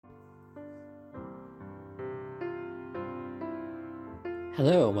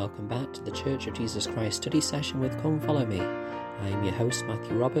Hello and welcome back to the Church of Jesus Christ study session with Come Follow Me. I am your host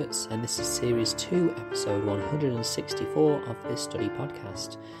Matthew Roberts and this is Series 2, Episode 164 of this study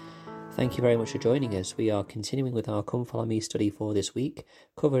podcast. Thank you very much for joining us. We are continuing with our Come Follow Me study for this week,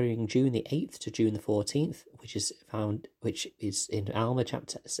 covering June the 8th to June the 14th, which is in Alma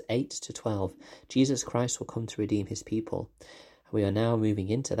chapters 8 to 12. Jesus Christ will come to redeem his people. We are now moving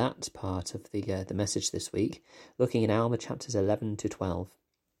into that part of the message this week, looking in Alma chapters 11 to 12.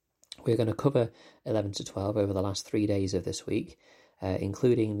 We're going to cover 11 to 12 over the last 3 days of this week,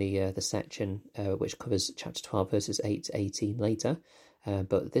 including the section which covers chapter 12 verses 8 to 18 later.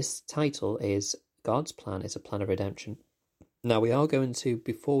 But this title is God's Plan is a Plan of Redemption. Now we are going to,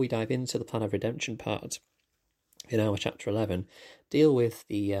 before we dive into the plan of redemption part in our chapter 11, deal with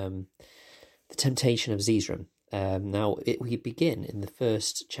the temptation of Zeezrom. We begin in the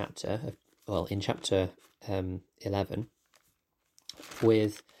first chapter, in chapter 11,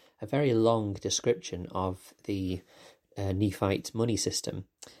 with a very long description of the Nephite money system.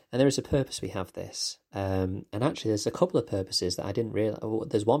 And there is a purpose we have this. And actually there's a couple of purposes that I didn't realize.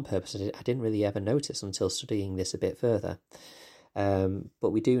 There's one purpose I didn't really ever notice until studying this a bit further.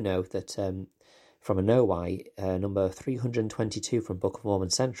 But we do know that from a know why, number 322 from Book of Mormon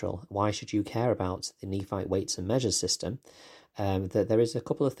Central, why should you care about the Nephite weights and measures system? That there is a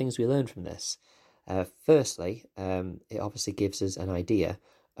couple of things we learn from this. Firstly, it obviously gives us an idea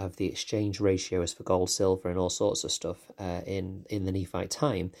of the exchange ratios for gold, silver, and all sorts of stuff in the Nephite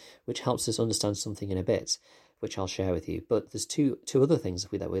time, which helps us understand something in a bit, which I'll share with you. But there's two other things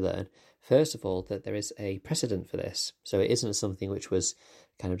that we learn. First of all, that there is a precedent for this. So it isn't something which was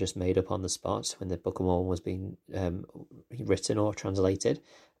kind of just made up on the spot when the Book of Mormon was being written or translated.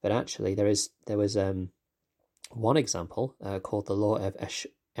 But actually there was one example called the Law of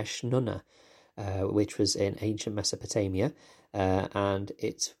Eshnunna, which was in ancient Mesopotamia, and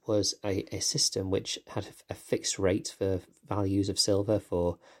it was a system which had a fixed rate for values of silver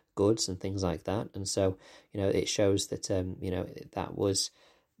for goods and things like that. And so, it shows that, that was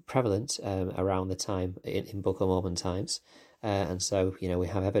prevalent around the time in Book of Mormon times. And so, we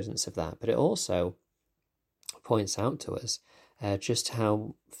have evidence of that. But it also points out to us just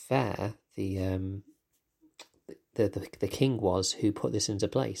how fair the king was who put this into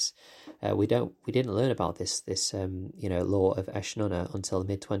place. We didn't learn about this law of Eshnunna until the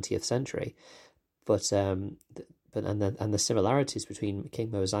mid 20th century, but the similarities between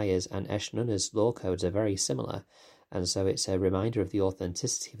King Mosiah's and Eshnunna's law codes are very similar, and so it's a reminder of the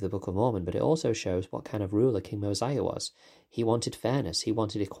authenticity of the Book of Mormon. But it also shows what kind of ruler King Mosiah was. He wanted fairness. He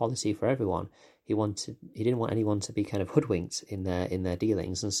wanted equality for everyone. He didn't want anyone to be kind of hoodwinked in their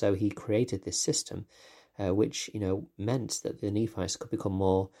dealings, and so he created this system. Which meant that the Nephites could become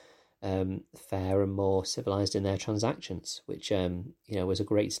more fair and more civilized in their transactions, which was a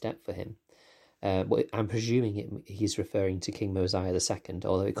great step for him. I'm presuming he's referring to King Mosiah II,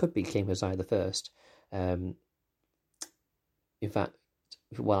 although it could be King Mosiah I. In fact,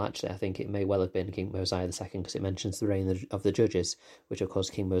 I think it may well have been King Mosiah II because it mentions the reign of the judges, which of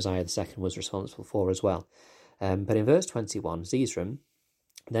course King Mosiah II was responsible for as well. But in verse 21, Zeezrom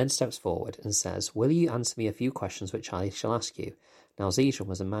then steps forward and says, "Will you answer me a few questions which I shall ask you?" Now Zeezrom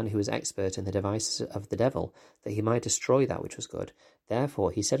was a man who was expert in the devices of the devil, that he might destroy that which was good.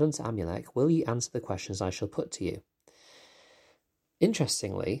 Therefore he said unto Amulek, "Will you answer the questions I shall put to you?"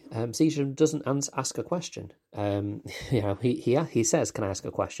 Interestingly, Zeezrom doesn't ask a question. He says, "Can I ask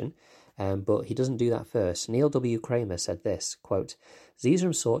a question?" But he doesn't do that first. Neil W. Kramer said this, quote,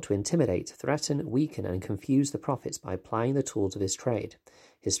 "Zeezrom sought to intimidate, threaten, weaken, and confuse the prophets by applying the tools of his trade.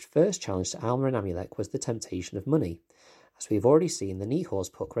 His first challenge to Alma and Amulek was the temptation of money. As we have already seen, the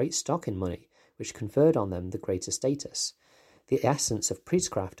Nehors put great stock in money, which conferred on them the greater status. The essence of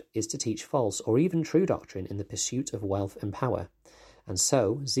priestcraft is to teach false or even true doctrine in the pursuit of wealth and power. And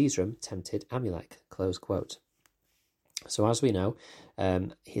so Zeezrom tempted Amulek," close quote. So as we know,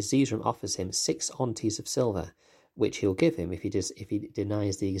 Zeezrom offers him 6 onties of silver, which he'll give him if he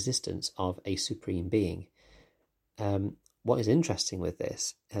denies the existence of a supreme being. What is interesting with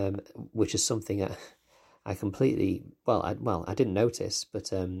this, which is something I completely I didn't notice,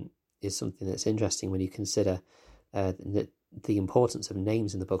 but is something that's interesting when you consider the importance of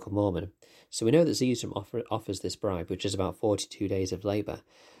names in the Book of Mormon. So we know that Zeezrom offers this bribe, which is about 42 days of labor.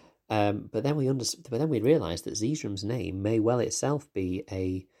 But then we realise that Zeezrom's name may well itself be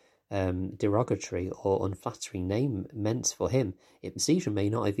a derogatory or unflattering name meant for him. Zeezrom may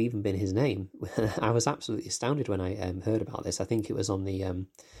not have even been his name. I was absolutely astounded when I heard about this. I think it was on the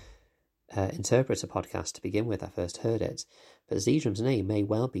Interpreter podcast to begin with. I first heard it. But Zeezrom's name may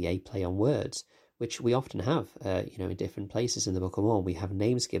well be a play on words, which we often have, in different places in the Book of Mormon. We have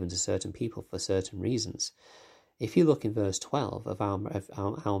names given to certain people for certain reasons. If you look in verse 12 of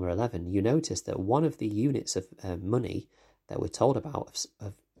Alma 11, you notice that one of the units of money that we're told about,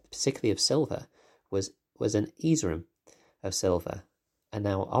 particularly of silver, was an Ezrim of silver. And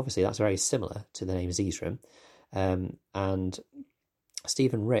now, obviously, that's very similar to the name Zeezrom. And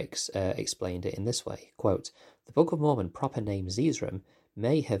Stephen Ricks explained it in this way, quote, "The Book of Mormon proper name Zeezrom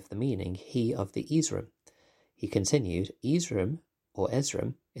may have the meaning he of the Ezrom." He continued, Ezrom or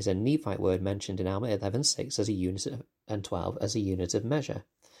Ezram is a Nephite word mentioned in Alma 11:6 as a unit and 12 as a unit of measure.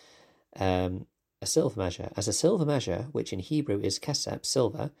 A silver measure. As a silver measure, which in Hebrew is kesep,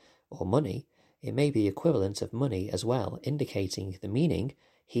 silver, or money, it may be equivalent of money as well, indicating the meaning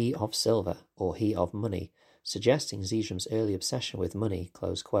he of silver or he of money, suggesting Zeezrom's early obsession with money,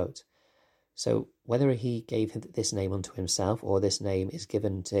 close quote. So whether he gave this name unto himself or this name is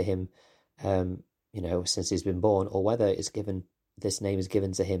given to him, since he's been born, or whether this name is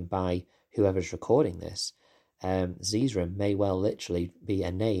given to him by whoever's recording this, Zeezrom may well literally be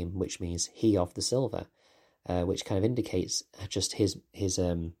a name which means he of the silver, which kind of indicates just his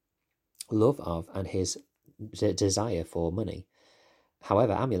love of and his desire for money.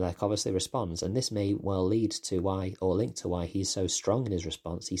 However, Amulek obviously responds, and this may well lead to why, or link to why he's so strong in his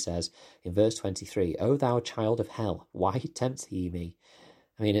response. He says in verse 23, "O thou child of hell, why tempt ye me?"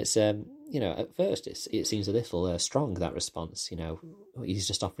 I mean, it's, at first it seems a little strong, that response, he's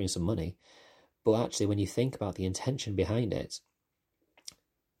just offering some money. But actually, when you think about the intention behind it,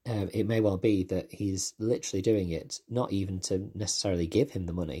 it may well be that he's literally doing it, not even to necessarily give him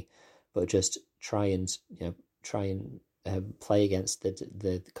the money, but just try and play against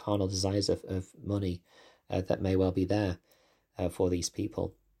the carnal desires of money that may well be there for these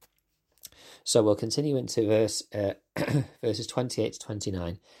people. So we'll continue into verses 28 to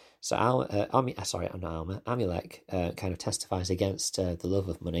 29. So Amulek kind of testifies against the love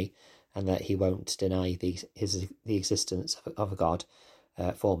of money, and that he won't deny the existence of a God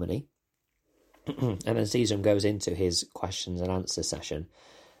for money. And then Zeezrom goes into his questions and answer session.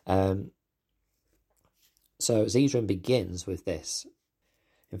 So Zeezrom begins with this.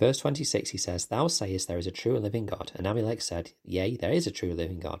 In verse 26 he says, "Thou sayest there is a true and living God." And Amulek said, "Yea, there is a true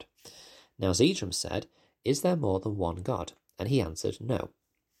living God." Now Zeezrom said, "Is there more than one God?" And he answered, "No."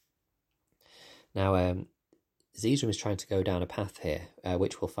 Now Zeezrom is trying to go down a path here,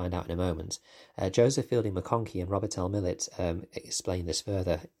 which we'll find out in a moment. Joseph Fielding McConkie and Robert L. Millett explain this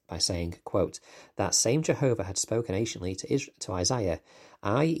further by saying, quote, "That same Jehovah had spoken anciently to Isaiah,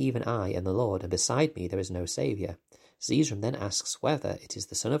 I, even I, am the Lord, and beside me there is no Saviour." Zeezrom then asks whether it is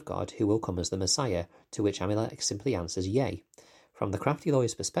the Son of God who will come as the Messiah, to which Amulek simply answers, "Yea." From the crafty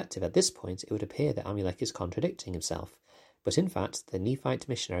lawyer's perspective, at this point, it would appear that Amulek is contradicting himself. But in fact, the Nephite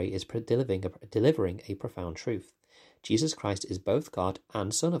missionary is delivering a profound truth. Jesus Christ is both God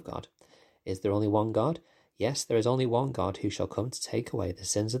and Son of God. Is there only one God? Yes, there is only one God who shall come to take away the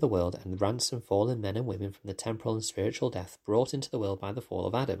sins of the world and ransom fallen men and women from the temporal and spiritual death brought into the world by the fall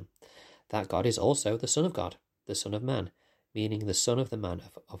of Adam. That God is also the Son of God, the Son of Man, meaning the Son of the Man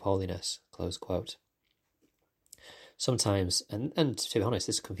of holiness. Close quote. Sometimes, and to be honest,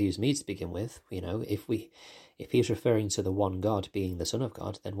 this confused me to begin with. If he's referring to the one God being the Son of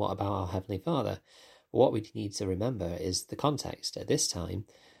God, then what about our Heavenly Father? Well, what we need to remember is the context. At this time,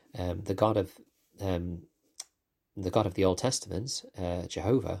 the God of the Old Testament,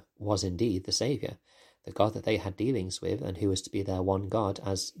 Jehovah, was indeed the Saviour, the God that they had dealings with, and who was to be their one God,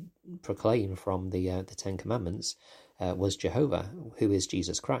 as proclaimed from the Ten Commandments, was Jehovah, who is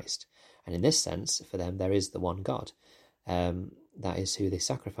Jesus Christ. And in this sense, for them, there is the one God. That is who they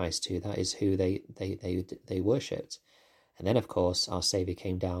sacrificed to. That is who they worshipped. And then, of course, our Saviour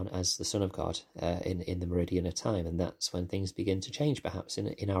came down as the Son of God in the meridian of time, and that's when things begin to change, perhaps,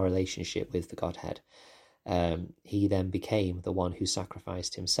 in our relationship with the Godhead. He then became the one who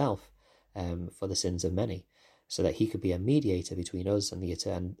sacrificed himself for the sins of many, so that he could be a mediator between us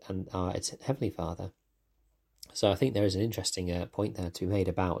and our Heavenly Father. So I think there is an interesting point there to be made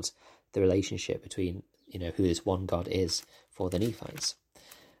about the relationship between, who this one God is for the Nephites.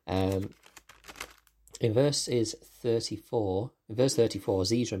 In verse 34,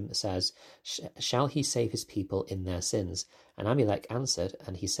 Zeezrom says, "Shall he save his people in their sins?" And Amulek answered,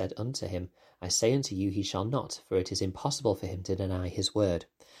 and he said unto him, "I say unto you, he shall not, for it is impossible for him to deny his word."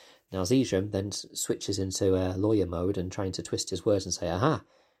 Now Zeezrom then switches into lawyer mode and trying to twist his words and say, "Aha,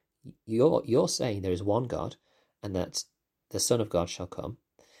 you're saying there is one God, and that the Son of God shall come,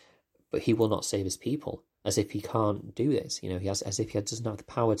 but he will not save his people," as if he can't do this. As if he doesn't have the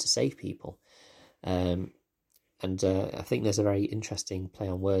power to save people. I think there's a very interesting play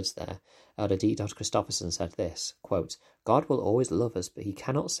on words there. Elder D. Dr. Christofferson said this, quote, "God will always love us, but he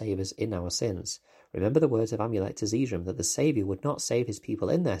cannot save us in our sins. Remember the words of Amulek to Zeezrom, that the Saviour would not save his people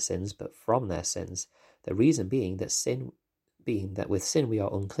in their sins, but from their sins. The reason being that with sin we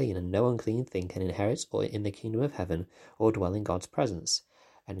are unclean, and no unclean thing can inherit or in the kingdom of heaven, or dwell in God's presence.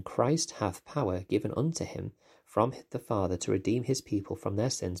 And Christ hath power given unto him from the Father to redeem his people from their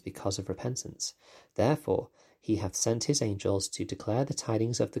sins because of repentance. Therefore he hath sent his angels to declare the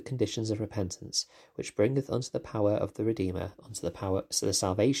tidings of the conditions of repentance, which bringeth unto the power of the Redeemer, unto the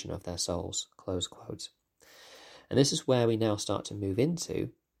salvation of their souls." Close quote. And this is where we now start to move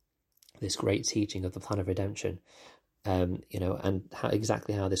into this great teaching of the plan of redemption, and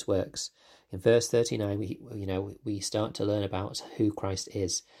exactly how this works. In verse 39, we start to learn about who Christ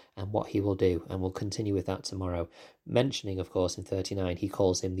is and what he will do, and we'll continue with that tomorrow. Mentioning, of course, in 39, he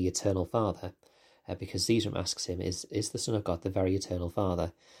calls him the Eternal Father, because Zeezrom asks him, is the Son of God the very Eternal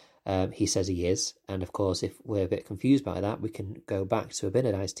Father? He says he is, and of course, if we're a bit confused by that, we can go back to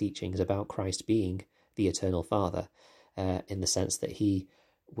Abinadi's teachings about Christ being the Eternal Father, in the sense that he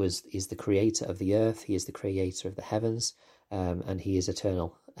is the creator of the earth, he is the creator of the heavens, and he is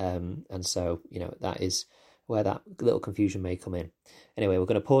eternal. And so, that is where that little confusion may come in. Anyway, we're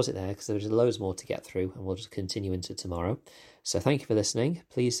going to pause it there because there's loads more to get through, and we'll just continue into tomorrow. So thank you for listening.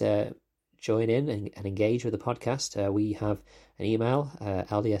 Please join in and engage with the podcast. We have an email,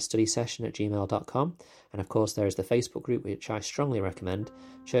 ldsstudysession@gmail.com. And of course, there is the Facebook group, which I strongly recommend,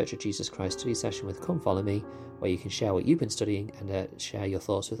 Church of Jesus Christ Study Session with Come Follow Me, where you can share what you've been studying and share your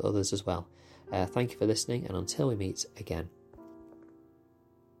thoughts with others as well. Thank you for listening, and until we meet again.